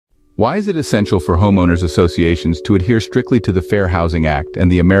Why is it essential for homeowners associations to adhere strictly to the Fair Housing Act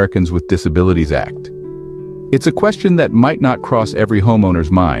and the Americans with Disabilities Act? It's a question that might not cross every homeowner's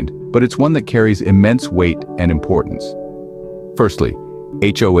mind, but it's one that carries immense weight and importance. Firstly,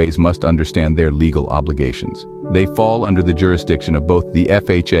 HOAs must understand their legal obligations. They fall under the jurisdiction of both the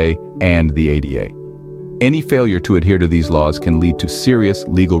FHA and the ADA. Any failure to adhere to these laws can lead to serious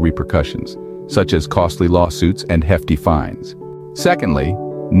legal repercussions, such as costly lawsuits and hefty fines. Secondly,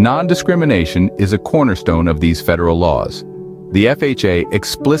 non-discrimination is a cornerstone of these federal laws. The FHA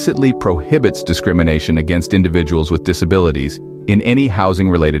explicitly prohibits discrimination against individuals with disabilities in any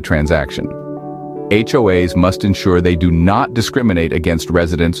housing-related transaction. HOAs must ensure they do not discriminate against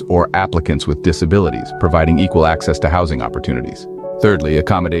residents or applicants with disabilities, providing equal access to housing opportunities. Thirdly,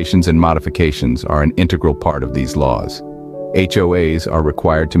 accommodations and modifications are an integral part of these laws. HOAs are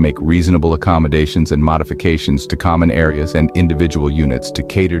required to make reasonable accommodations and modifications to common areas and individual units to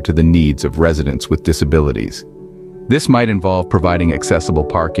cater to the needs of residents with disabilities. This might involve providing accessible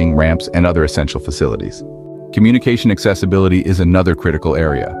parking, ramps, and other essential facilities. Communication accessibility is another critical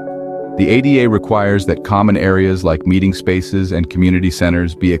area. The ADA requires that common areas like meeting spaces and community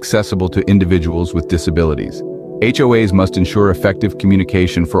centers be accessible to individuals with disabilities. HOAs must ensure effective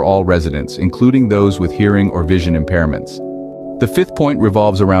communication for all residents, including those with hearing or vision impairments. The fifth point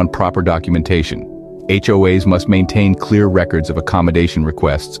revolves around proper documentation. HOAs must maintain clear records of accommodation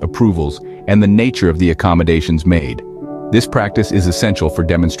requests, approvals, and the nature of the accommodations made. This practice is essential for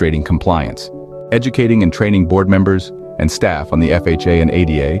demonstrating compliance. Educating and training board members and staff on the FHA and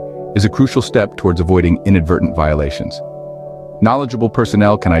ADA is a crucial step towards avoiding inadvertent violations. Knowledgeable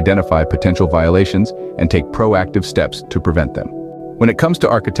personnel can identify potential violations and take proactive steps to prevent them. When it comes to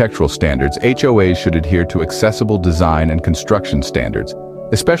architectural standards, HOAs should adhere to accessible design and construction standards,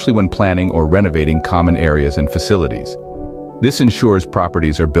 especially when planning or renovating common areas and facilities. This ensures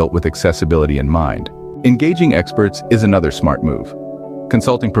properties are built with accessibility in mind. Engaging experts is another smart move.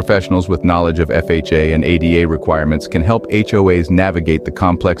 Consulting professionals with knowledge of FHA and ADA requirements can help HOAs navigate the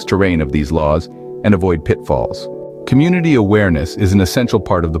complex terrain of these laws and avoid pitfalls. Community awareness is an essential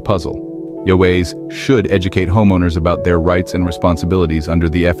part of the puzzle. HOAs should educate homeowners about their rights and responsibilities under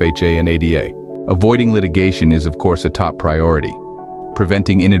the FHA and ADA. Avoiding litigation is, of course, a top priority.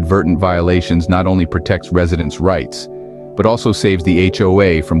 Preventing inadvertent violations not only protects residents' rights, but also saves the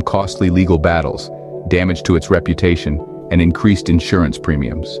HOA from costly legal battles, damage to its reputation, and increased insurance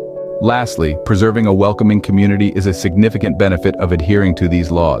premiums. Lastly, preserving a welcoming community is a significant benefit of adhering to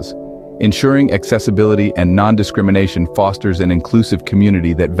these laws. Ensuring accessibility and non-discrimination fosters an inclusive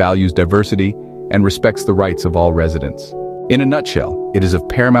community that values diversity and respects the rights of all residents. In a nutshell, it is of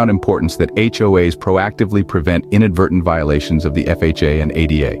paramount importance that HOAs proactively prevent inadvertent violations of the FHA and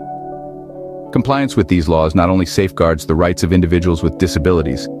ADA. Compliance with these laws not only safeguards the rights of individuals with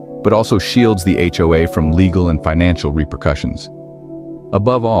disabilities, but also shields the HOA from legal and financial repercussions.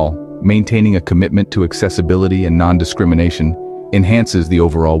 Above all, maintaining a commitment to accessibility and non-discrimination enhances the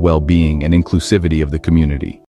overall well-being and inclusivity of the community.